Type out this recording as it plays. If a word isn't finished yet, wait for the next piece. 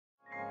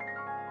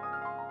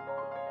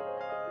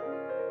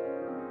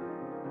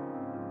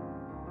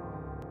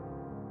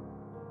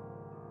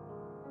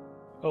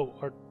Oh,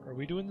 are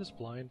we doing this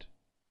blind?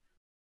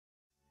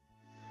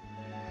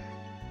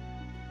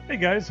 Hey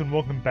guys, and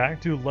welcome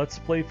back to Let's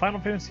Play Final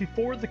Fantasy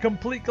IV: The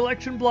Complete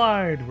Collection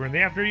Blind. We're in the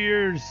after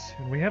years,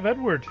 and we have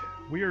Edward.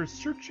 We are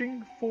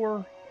searching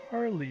for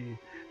Harley,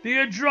 the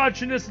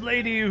androgynous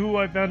lady who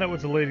I found out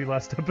was a lady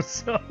last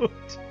episode.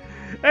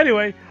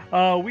 Anyway,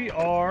 we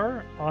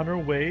are on our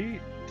way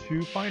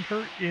to find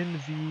her in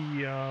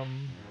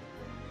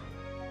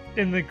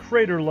the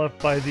crater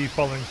left by the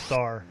falling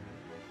star.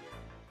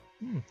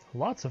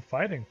 Lots of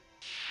fighting.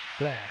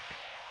 Black.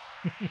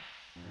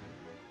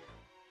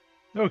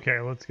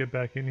 Okay, let's get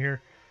back in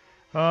here.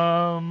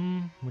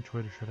 Which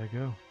way should I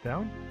go?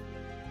 Down?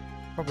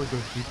 Probably go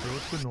deeper.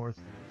 Let's go north.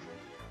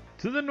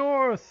 To the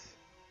north!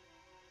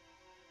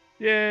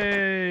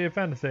 Yay! I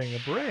found a thing. A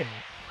beret.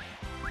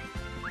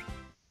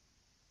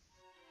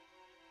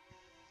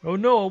 Oh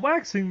no, a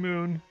waxing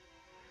moon!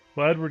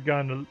 Well, Edward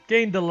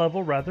gained a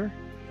level, rather.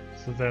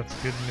 So that's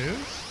good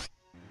news.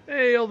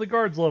 Hey, all the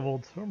guards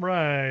leveled.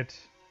 Alright.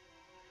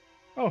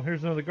 Oh,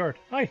 here's another guard.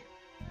 Hi!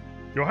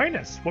 Your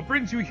Highness, what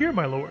brings you here,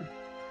 my lord?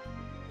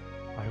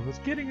 I was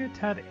getting a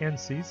tad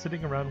antsy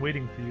sitting around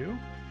waiting for you.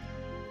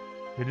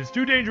 It is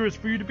too dangerous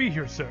for you to be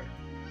here, sir.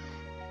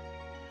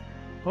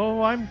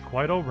 Oh, I'm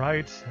quite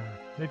alright.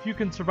 If you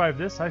can survive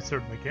this, I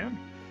certainly can.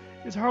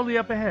 Is Harley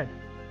up ahead?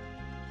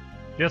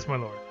 Yes, my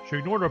lord. She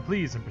ignored our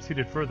pleas and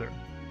proceeded further.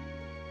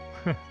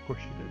 Of course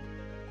she did.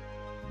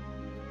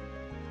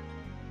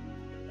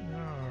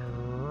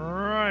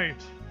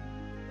 Alright.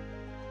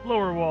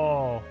 Lower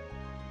wall.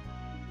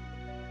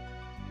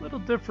 A little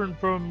different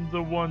from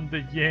the one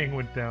that Yang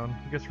went down.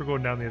 I guess we're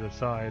going down the other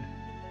side.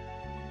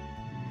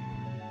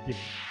 Yeah.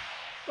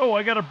 Oh,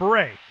 I got a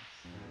beret.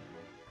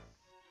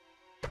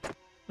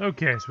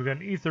 Okay, so we got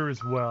an ether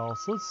as well.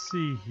 So let's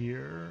see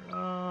here.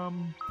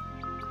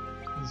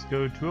 Let's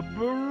go to a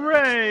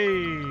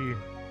beret.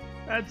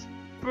 That's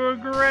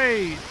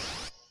great.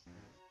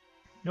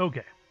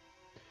 Okay.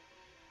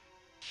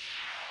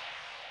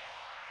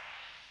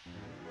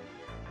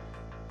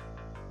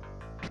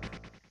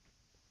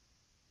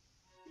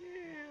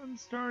 I'm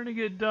starting to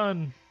get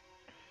done.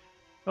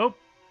 Oh,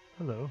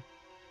 hello.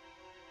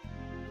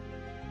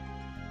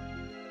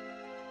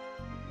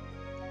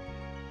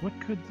 What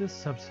could this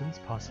substance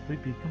possibly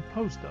be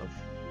composed of?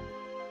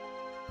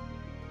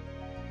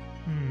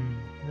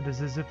 It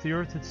is as if the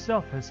earth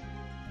itself has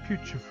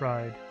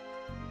putrefied.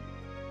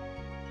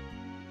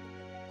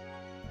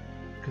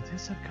 Could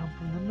this have come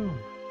from the moon?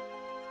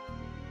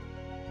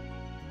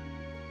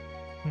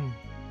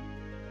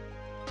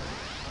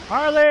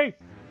 Harley!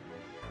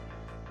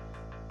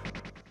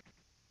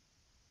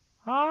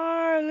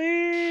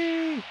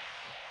 Harley!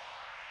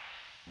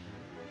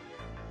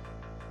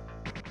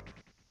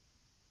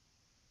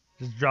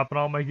 Just dropping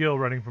all my gil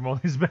running from all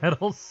these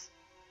battles.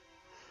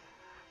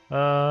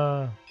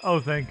 Oh,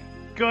 thank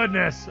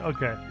goodness.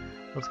 Okay,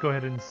 let's go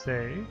ahead and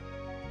save.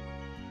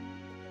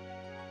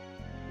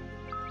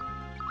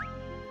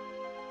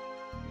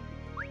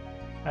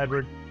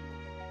 Edward.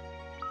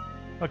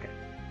 Okay.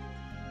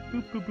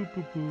 Boop, boop, boop,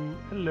 boop, boop.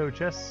 Hello,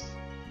 Chess.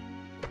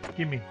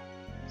 Gimme.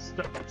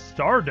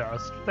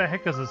 Stardust? What the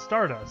heck is a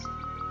stardust?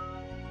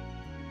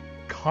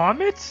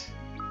 Comet?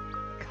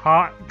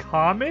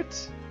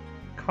 Comet?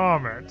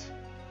 Comet.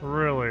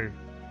 Really?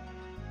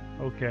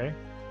 Okay.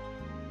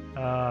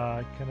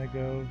 Can I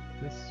go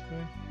this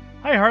way?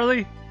 Hi,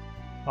 Harley!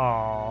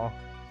 Aww.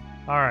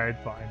 Alright,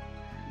 fine.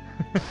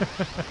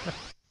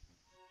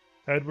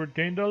 Edward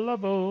gained a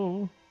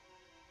level.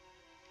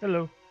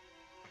 Hello.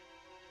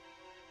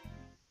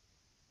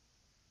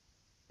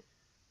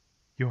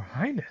 Your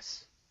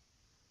Highness.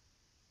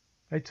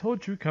 I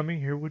told you coming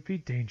here would be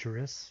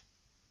dangerous.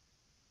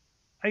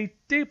 I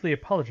deeply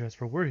apologize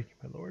for worrying you,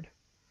 my lord.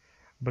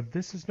 But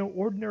this is no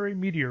ordinary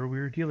meteor we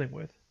are dealing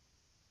with.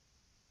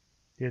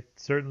 It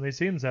certainly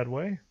seems that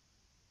way.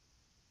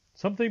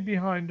 Something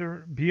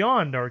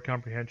beyond our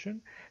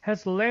comprehension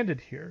has landed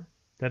here.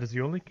 That is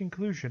the only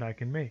conclusion I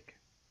can make.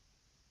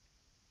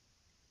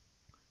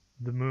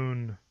 The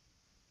moon.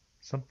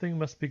 Something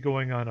must be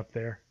going on up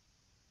there.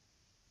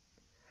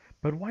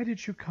 But why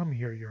did you come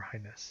here, Your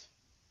Highness?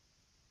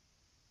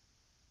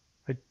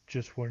 I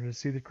just wanted to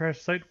see the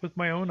crash site with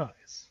my own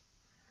eyes.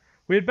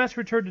 We had best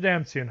return to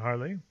Damcian,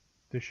 Harley.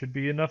 There should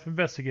be enough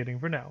investigating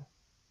for now.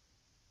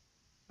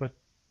 But,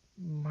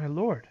 my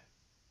lord...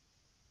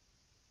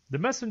 The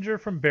messenger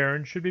from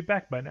Baron should be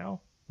back by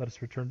now. Let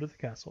us return to the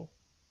castle.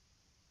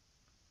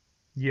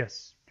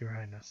 Yes, Your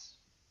Highness.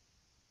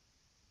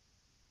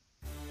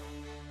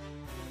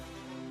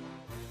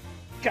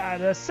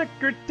 Got a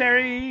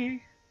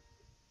secretary!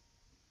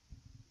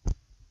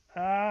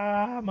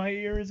 Ah, my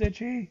ear is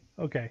itchy.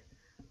 Okay.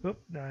 Oop,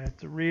 now I have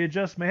to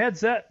readjust my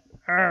headset.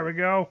 There we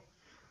go.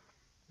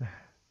 This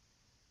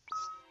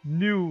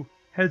new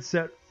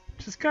headset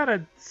just kind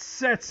of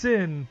sets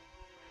in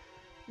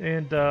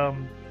and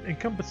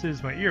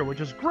encompasses my ear, which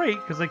is great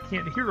because I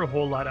can't hear a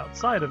whole lot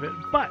outside of it.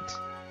 But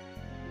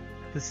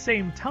at the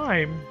same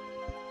time,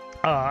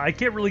 I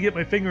can't really get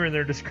my finger in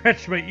there to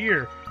scratch my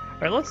ear. All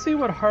right, let's see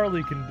what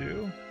Harley can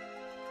do.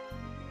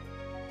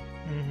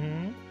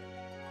 Mm-hmm.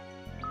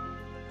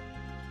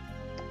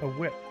 A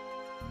whip.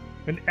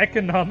 An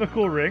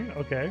economical ring?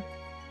 Okay.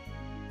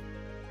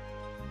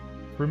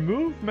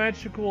 Remove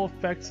magical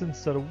effects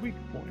instead of weak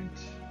point.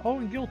 Oh,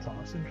 and Guild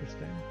Toss.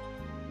 Interesting.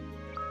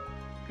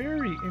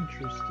 Very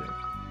interesting.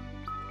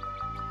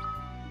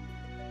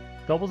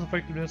 Doubles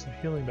effectiveness of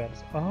healing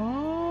battles.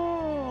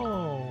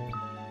 Oh!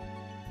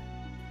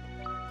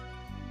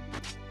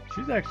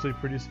 She's actually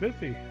pretty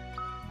spiffy.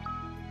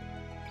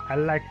 I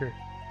like her.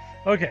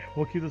 Okay,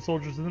 we'll keep the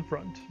soldiers in the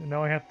front. And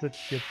now I have to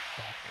get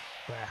back.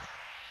 Blah.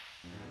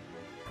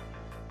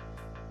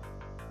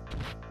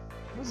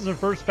 This is our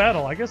first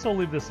battle. I guess I'll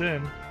leave this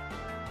in.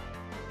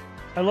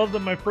 I love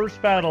that my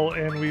first battle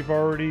and we've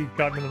already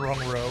gotten in the wrong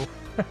row.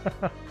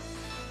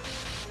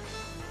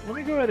 Let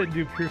me go ahead and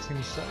do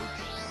Piercing Sight.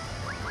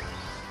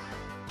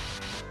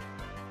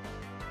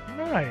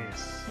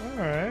 Nice.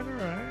 Alright,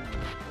 alright.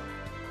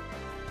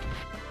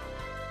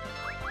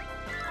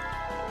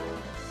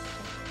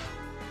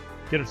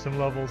 Get her some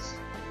levels.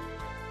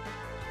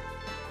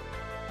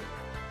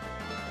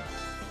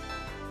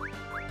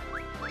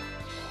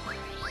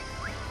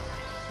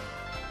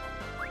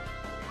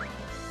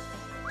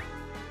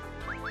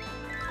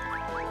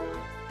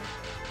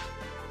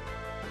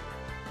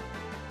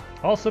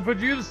 Also put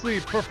you to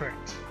sleep.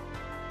 Perfect.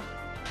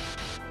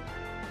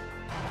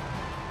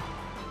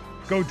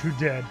 Go to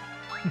dead.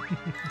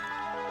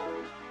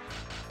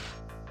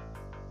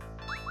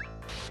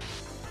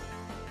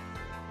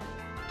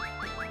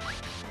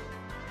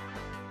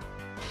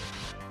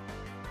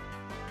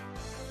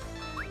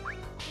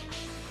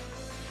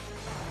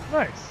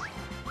 Nice.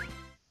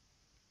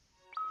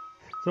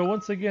 So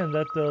once again,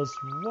 that does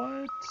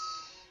what?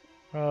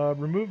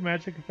 Remove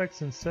magic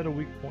effects instead of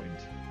weak point.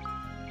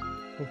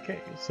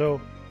 Okay,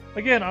 so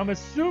again, I'm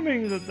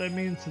assuming that that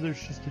means that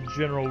there's just a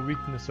general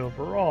weakness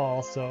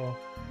overall, so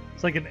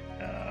it's like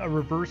a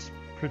reverse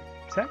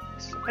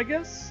protect, I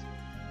guess?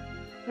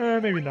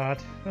 Maybe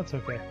not. That's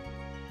okay.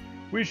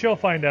 We shall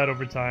find out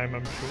over time,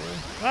 I'm sure.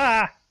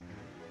 Ah!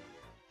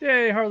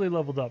 Yay, Harley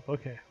leveled up.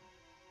 Okay.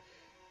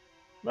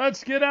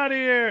 Let's get out of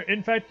here!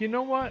 In fact, you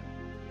know what?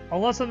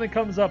 Unless something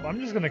comes up, I'm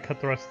just going to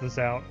cut the rest of this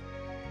out.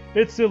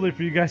 It's silly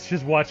for you guys to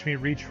just watch me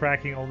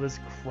retracking all this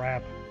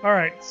crap.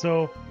 Alright,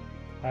 so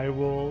I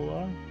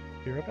will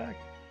be right back.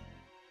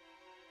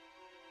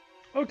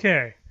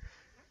 Okay.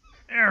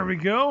 There we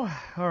go.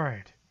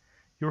 Alright.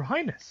 Your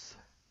Highness.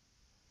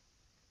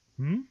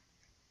 Hmm?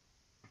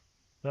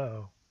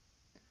 Uh-oh.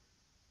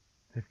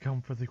 They've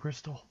come for the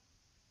crystal.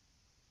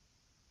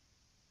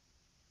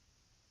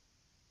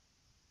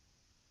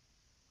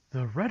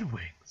 The Red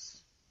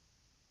Wings.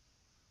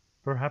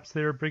 Perhaps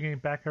they are bringing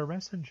back our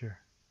messenger.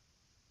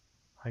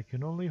 I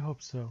can only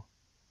hope so.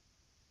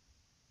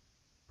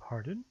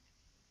 Pardon?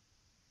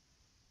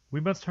 We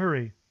must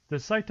hurry. The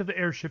sight of the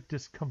airship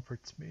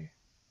discomforts me.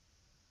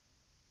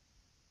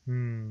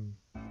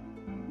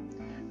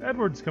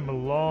 Edward's come a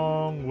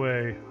long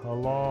way. A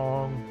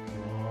long,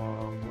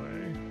 long way.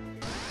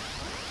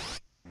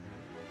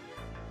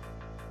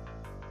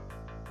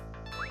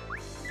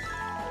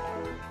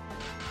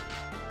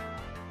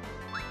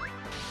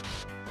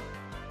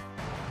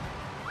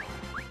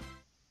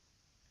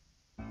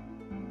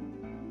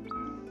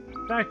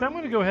 In fact, I'm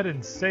going to go ahead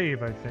and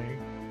save, I think.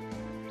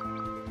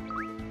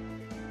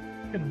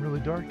 Getting really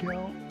dark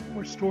out.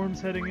 More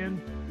storms heading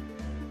in.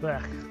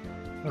 Blech.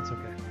 That's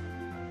okay.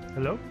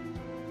 Hello?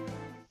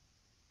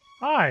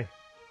 Hi!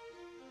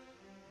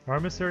 Our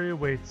emissary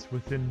awaits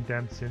within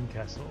Damson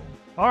Castle.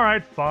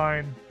 Alright,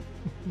 fine.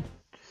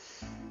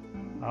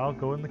 I'll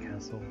go in the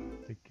castle.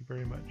 Thank you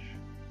very much.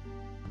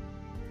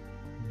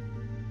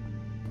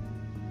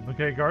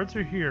 Okay, guards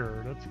are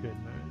here. That's good.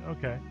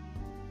 Okay.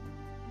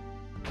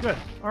 Good.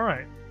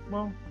 Alright.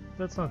 Well,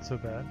 that's not so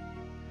bad.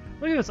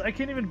 Look at this. I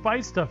can't even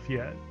buy stuff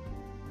yet.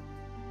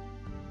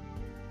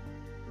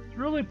 It's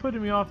really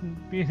putting me off from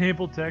being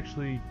able to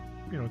actually,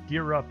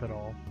 gear up at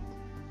all.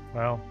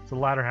 Well, it's the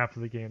latter half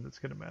of the game that's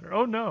going to matter.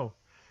 Oh, no.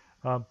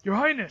 Your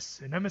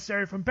Highness, an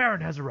emissary from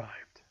Baron has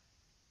arrived.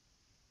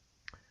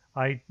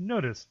 I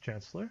noticed,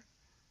 Chancellor.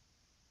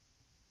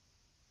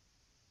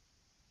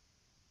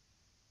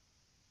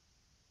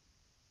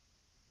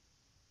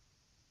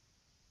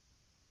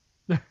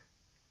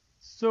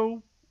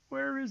 So,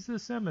 where is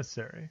this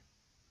emissary?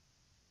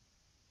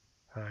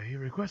 He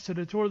requested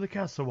a tour of the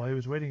castle while he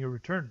was waiting a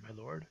return, my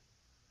lord.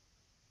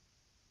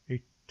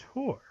 A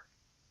tour?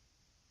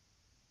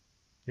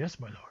 Yes,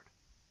 my lord.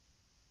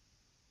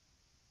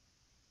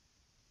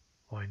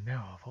 Why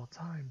now, of all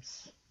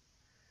times?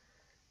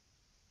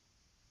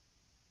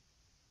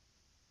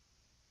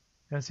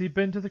 Has he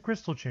been to the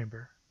crystal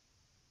chamber?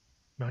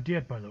 Not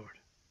yet, my lord.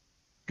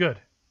 Good.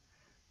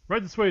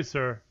 Right this way,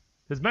 sir.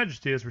 His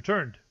Majesty has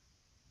returned.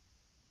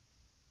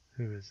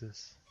 Who is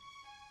this?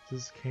 Is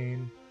this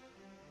Kane?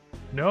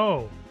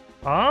 No.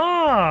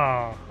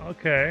 Ah,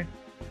 okay.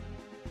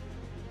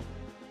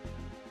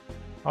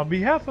 On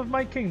behalf of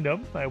my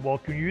kingdom, I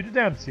welcome you to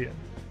Damson.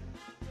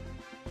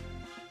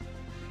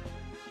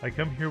 I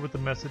come here with a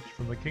message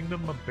from the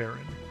kingdom of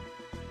Baron.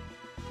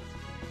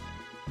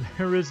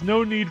 There is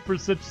no need for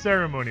such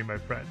ceremony, my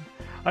friend.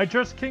 I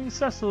trust King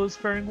Cecil is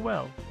faring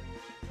well.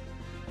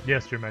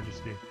 Yes, your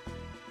majesty.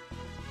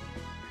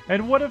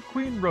 And what of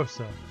Queen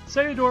Rosa?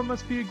 Sayador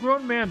must be a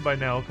grown man by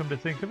now, come to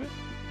think of it.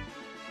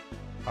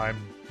 I'm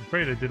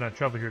afraid I did not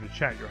travel here to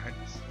chat, your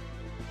highness.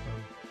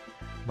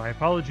 My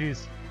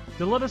apologies.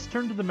 Then let us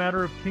turn to the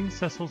matter of King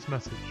Cecil's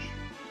message.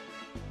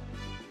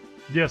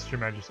 Yes, your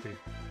majesty.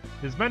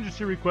 His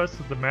majesty requests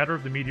that the matter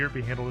of the meteor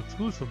be handled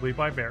exclusively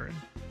by Baron.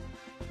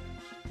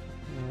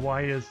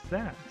 Why is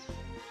that?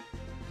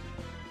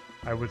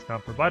 I was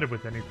not provided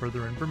with any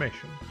further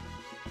information.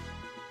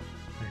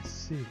 I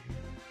see.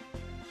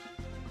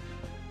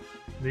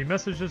 The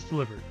message is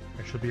delivered.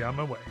 I shall be on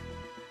my way.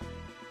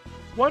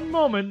 One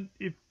moment,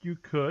 if you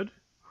could.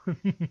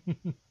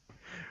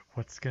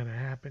 What's gonna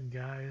happen,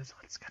 guys?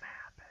 What's gonna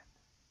happen?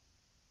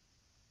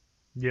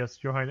 Yes,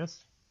 your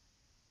highness.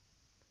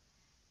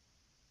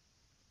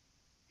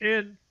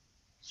 In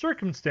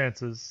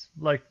circumstances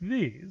like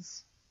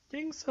these,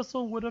 King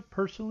Cecil would have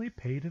personally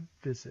paid a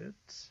visit.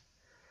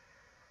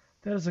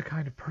 That is the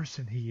kind of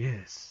person he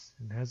is,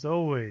 and has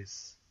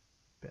always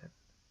been.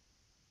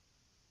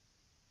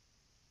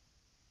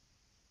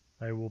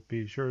 I will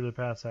be sure to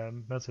pass that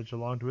message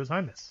along to His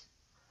Highness.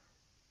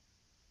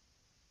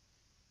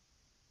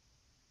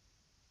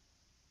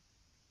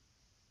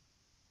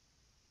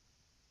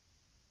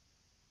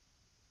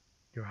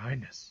 Your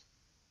Highness,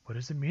 what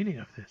is the meaning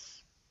of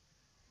this?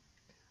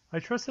 I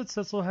trust that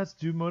Cecil has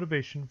due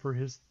motivation for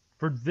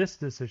this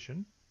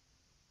decision.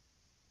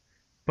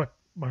 But,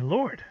 my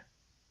lord,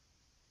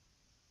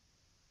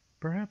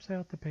 perhaps I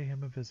ought to pay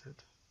him a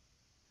visit.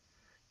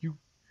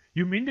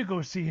 You mean to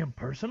go see him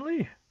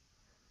personally?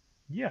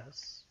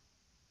 Yes.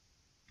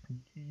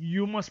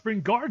 You must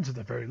bring guards at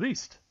the very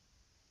least.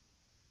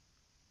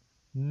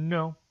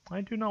 No,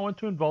 I do not want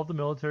to involve the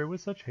military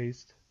with such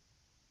haste.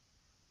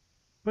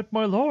 But,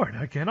 my lord,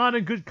 I cannot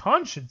in good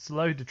conscience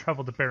allow you to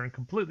travel to Baron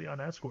completely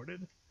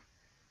unescorted.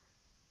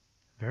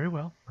 Very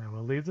well, I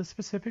will leave the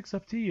specifics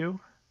up to you.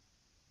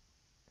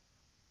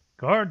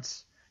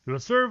 Guards, you will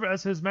serve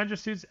as His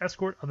Majesty's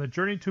escort on the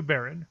journey to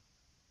Baron.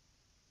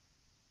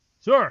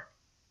 Sir!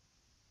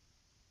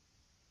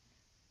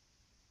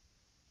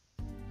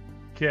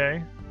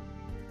 Okay.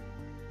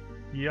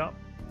 Yup.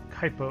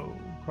 Kaipo.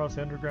 Across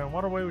the underground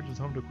waterway, which is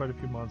home to quite a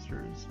few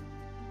monsters.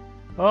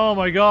 Oh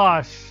my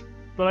gosh!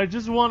 But I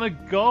just want to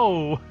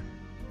go!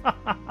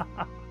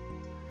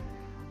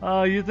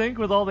 You think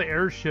with all the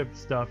airship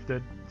stuff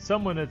that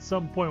someone at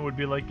some point would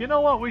be like, you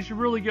know what, we should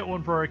really get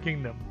one for our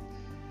kingdom.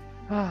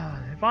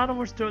 If Anna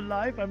were still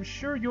alive, I'm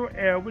sure your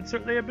heir would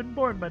certainly have been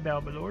born by now,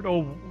 my lord.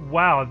 Oh,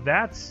 wow,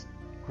 that's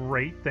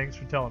great. Thanks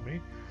for telling me.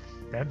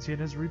 Damsian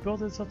has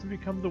rebuilt itself to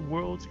become the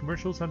world's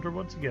commercial center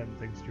once again,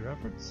 thanks to your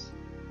efforts.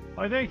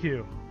 Why, thank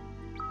you.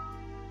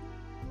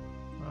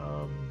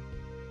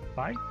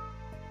 Bye?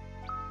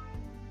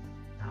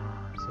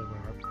 Silver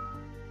harp.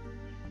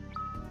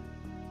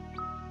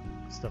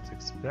 Stuff's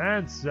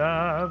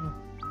expensive.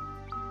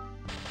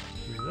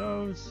 3 of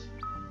those.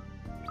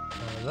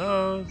 1 of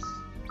those.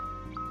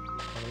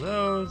 1 of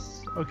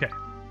those. Okay.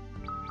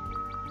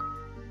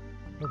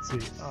 Let's see.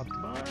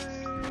 Optimize.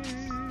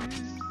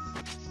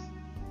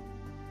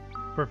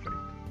 Perfect.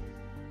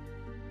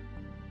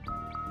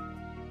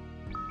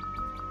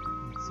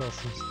 Let's sell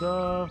some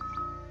stuff.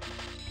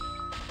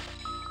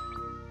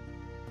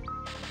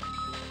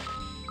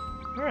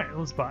 Alright,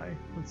 let's buy.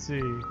 Let's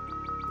see.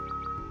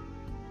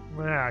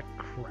 Ah,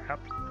 crap.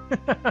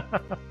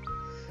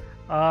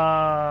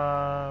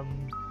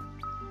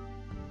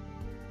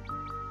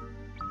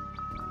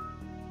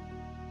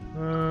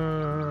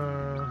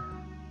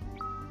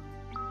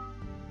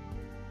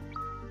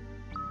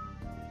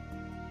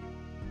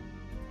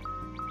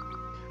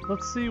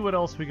 Let's see what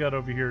else we got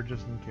over here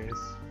just in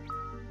case.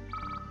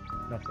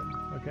 Nothing.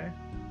 Okay.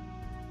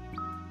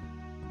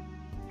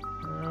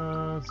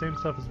 Same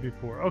stuff as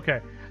before. Okay.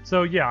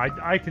 So yeah,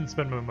 I can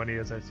spend my money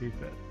as I see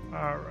fit.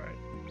 Alright.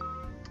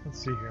 Let's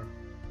see here.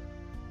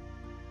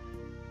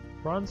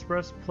 Bronze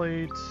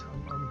breastplate.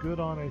 I'm good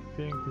on, I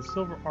think. The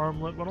silver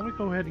armlet. Why don't we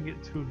go ahead and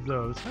get 2 of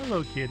those?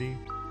 Hello, kitty.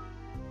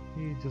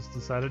 He just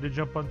decided to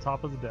jump on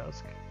top of the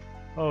desk.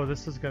 Oh,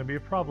 this is going to be a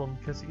problem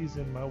because he's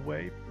in my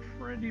way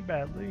pretty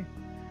badly.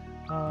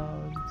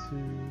 1,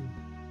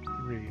 2,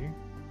 3.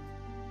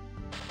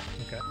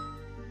 Okay.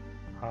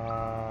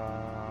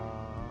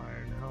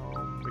 Iron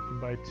helm. We can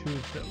buy 2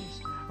 of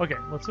those. Okay,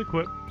 let's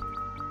equip.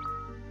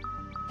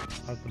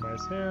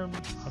 Optimize him.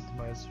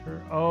 Optimize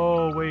her.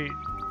 Oh, wait.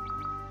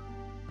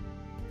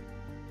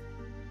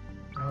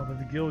 Oh, but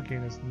the guild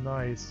gain is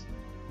nice.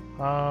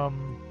 Why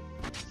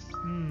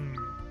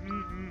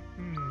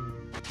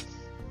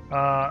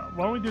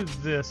don't we do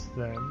this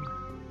then?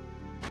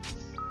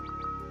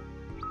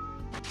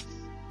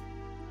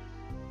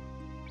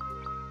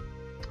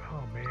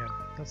 Oh man,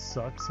 that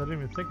sucks. I didn't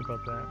even think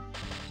about that.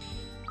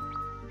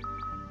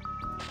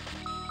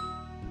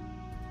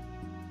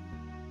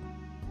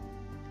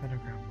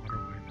 Underground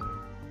waterway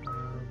though.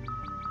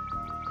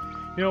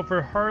 You know,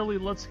 for Harley,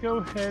 let's go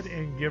ahead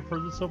and give her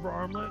the silver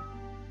armlet.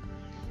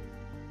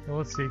 Now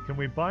let's see, can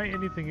we buy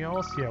anything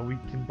else? Yeah, we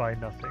can buy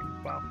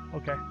nothing. Wow,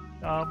 okay.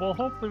 Well,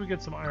 hopefully we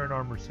get some iron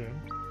armor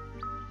soon.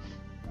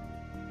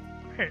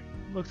 Alright,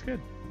 looks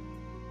good.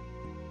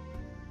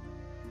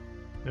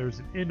 There's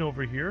an inn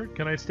over here.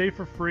 Can I stay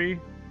for free?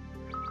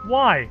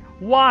 Why?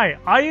 Why?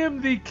 I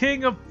am the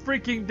king of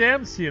freaking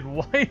Damsian.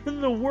 Why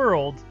in the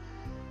world?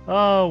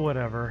 Oh,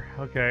 whatever.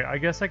 Okay, I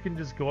guess I can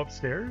just go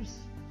upstairs?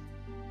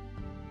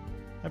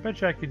 I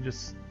bet you I can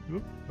just...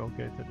 Oop,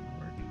 okay, that didn't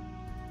work.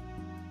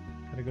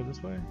 Can I go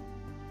this way?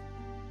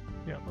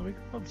 Yeah, let me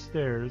go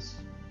upstairs.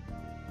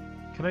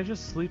 Can I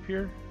just sleep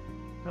here?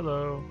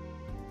 Hello.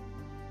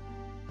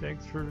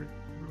 Thanks for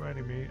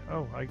reminding me.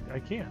 Oh, I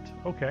can't.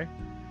 Okay.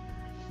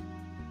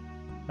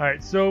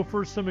 Alright, so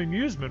for some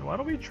amusement, why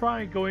don't we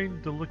try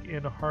going to look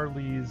in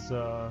Harley's,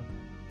 her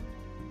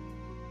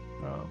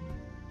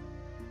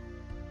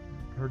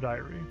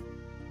diary.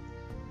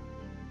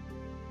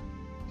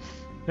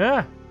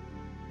 Yeah.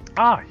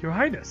 Ah, Your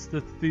Highness,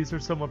 these are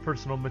somewhat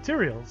personal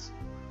materials.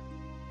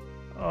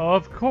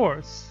 Of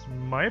course.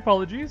 My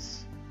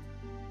apologies.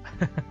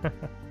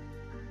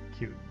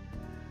 Cute.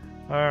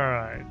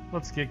 Alright,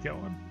 let's get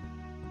going.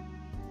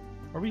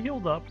 Are we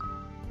healed up?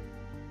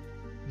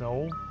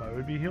 No, why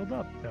would we be healed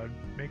up? That would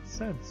make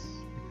sense,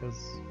 because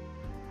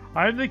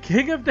I'm the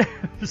king of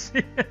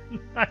Damsian.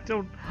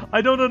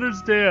 I don't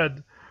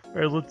understand.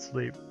 Alright, let's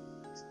sleep.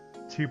 It's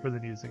cheaper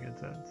than using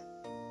incense.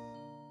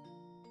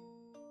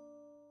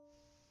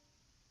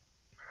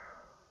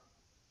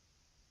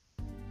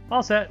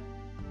 All set.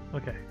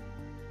 Okay.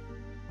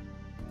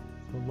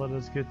 So let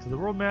us get to the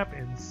world map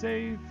and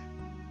save.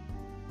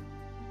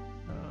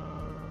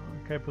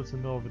 Okay, puts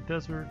in the middle of a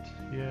desert.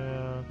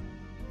 Yeah.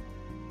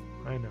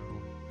 I know.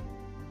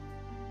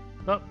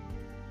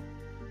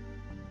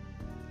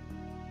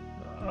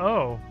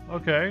 Oh,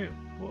 okay.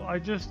 Well,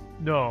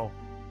 no.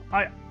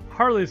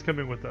 Harley's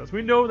coming with us.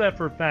 We know that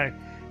for a fact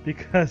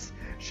because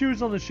she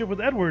was on the ship with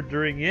Edward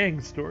during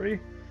Yang's story.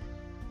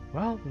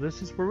 Well,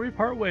 this is where we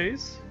part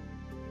ways.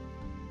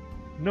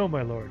 No,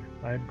 my lord,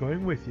 I am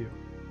going with you.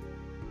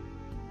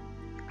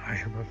 I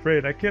am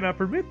afraid I cannot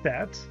permit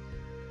that.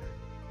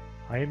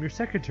 I am your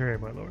secretary,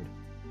 my lord.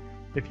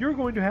 If you're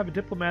going to have a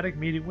diplomatic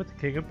meeting with the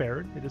King of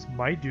Baron, it is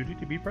my duty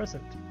to be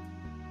present.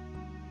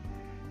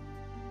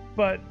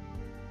 But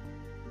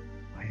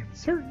I am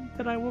certain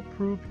that I will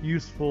prove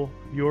useful,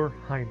 Your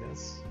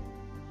Highness.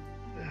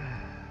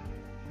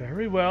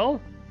 Very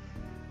well.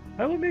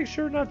 I will make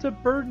sure not to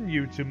burden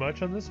you too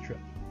much on this trip.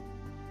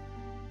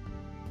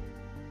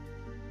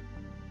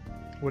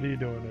 What are you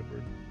doing,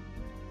 Edward?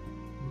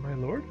 My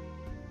lord?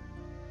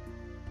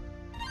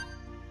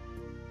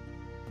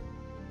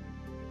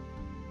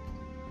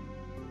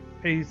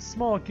 A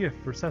small gift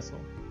for Cecil.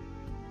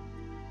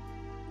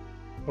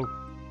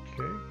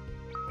 Okay.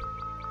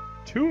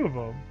 2 of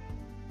them?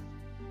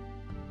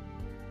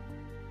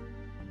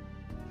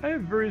 I have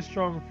a very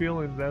strong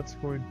feeling that's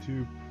going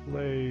to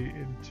play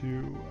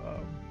into,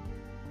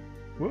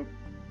 whoop.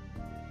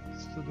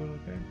 Still doing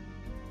okay?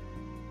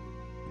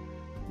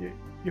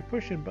 You're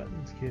pushing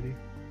buttons, kitty.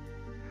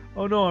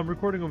 Oh no, I'm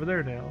recording over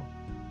there now.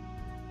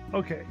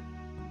 Okay.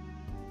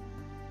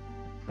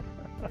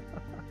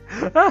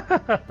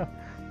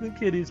 The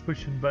kitty's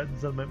pushing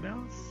buttons on my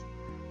mouse.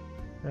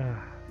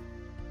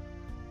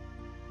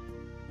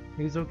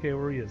 He's okay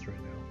where he is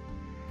right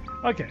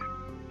now. Okay.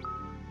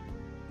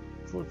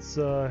 So let's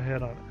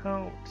head on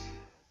out.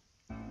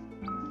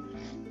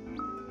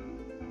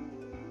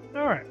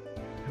 Alright.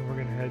 And we're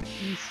gonna head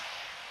east.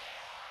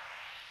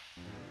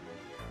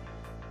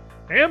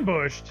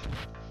 Ambushed?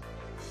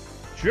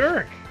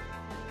 Jerk!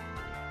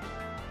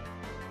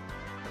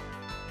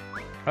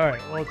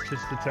 Alright, well, let's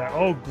just attack.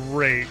 Oh,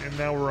 great. And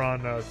now we're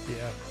on,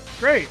 yeah.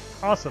 Great!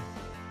 Awesome.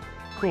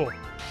 Cool.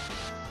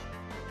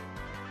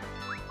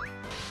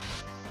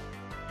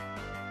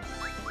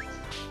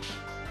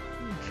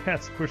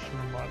 Cat's pushing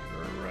the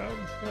monitor around.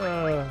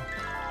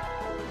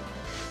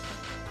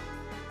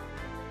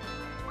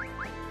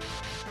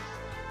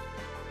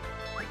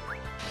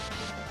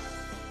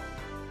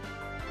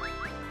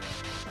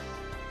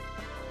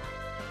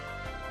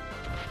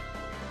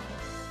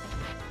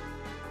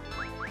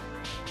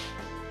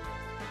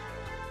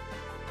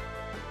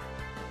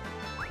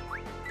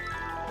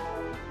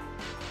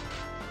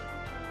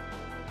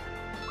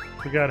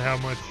 Forgot how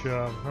much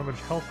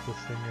health this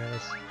thing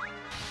has.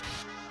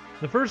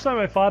 The first time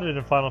I fought it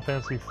in Final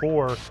Fantasy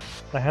IV,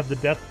 I had the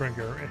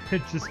Deathbringer, and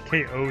it just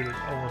KO'd it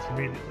almost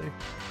immediately.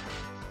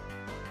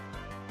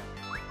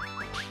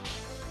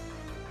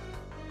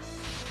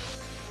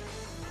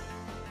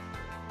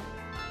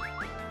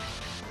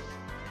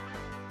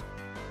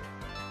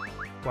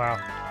 Wow.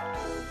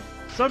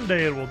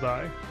 Someday it will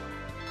die.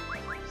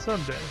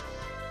 Someday.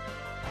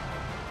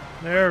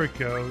 There it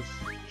goes.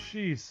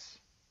 Jeez.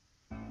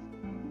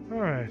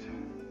 Alright.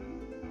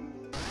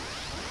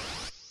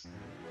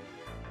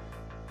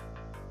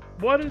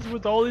 What is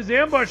with all these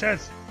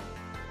ambushes?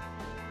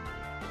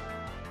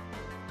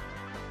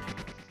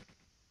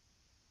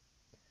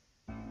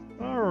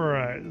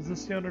 Alright, is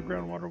this the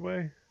underground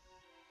waterway?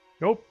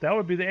 Nope, that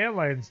would be the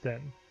Antlion's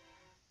Den.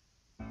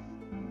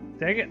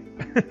 Dang it.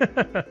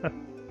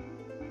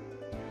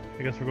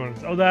 I guess we're going...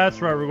 Oh,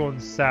 that's right. We're going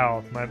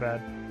south. My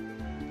bad.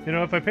 You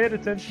know, if I paid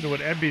attention to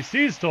what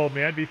NBC's told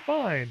me, I'd be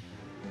fine.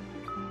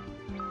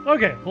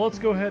 Okay, well, let's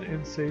go ahead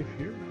and save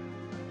here.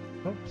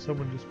 Oh,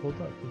 someone just pulled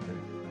up. Okay.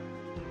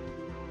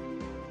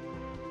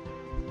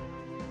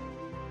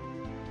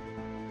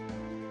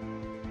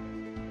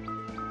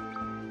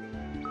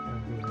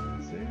 I'll go ahead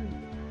and save.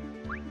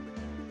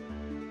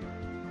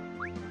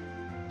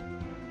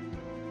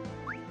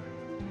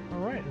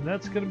 Alright, and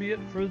that's going to be it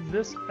for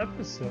this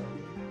episode.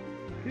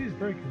 He's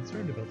very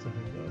concerned about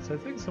something though, so I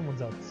think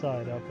someone's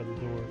outside out by the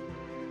door.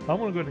 I'm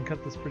going to go ahead and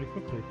cut this pretty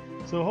quickly.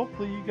 So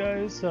hopefully you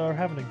guys are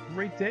having a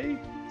great day.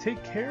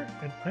 Take care,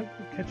 and I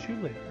will catch you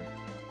later.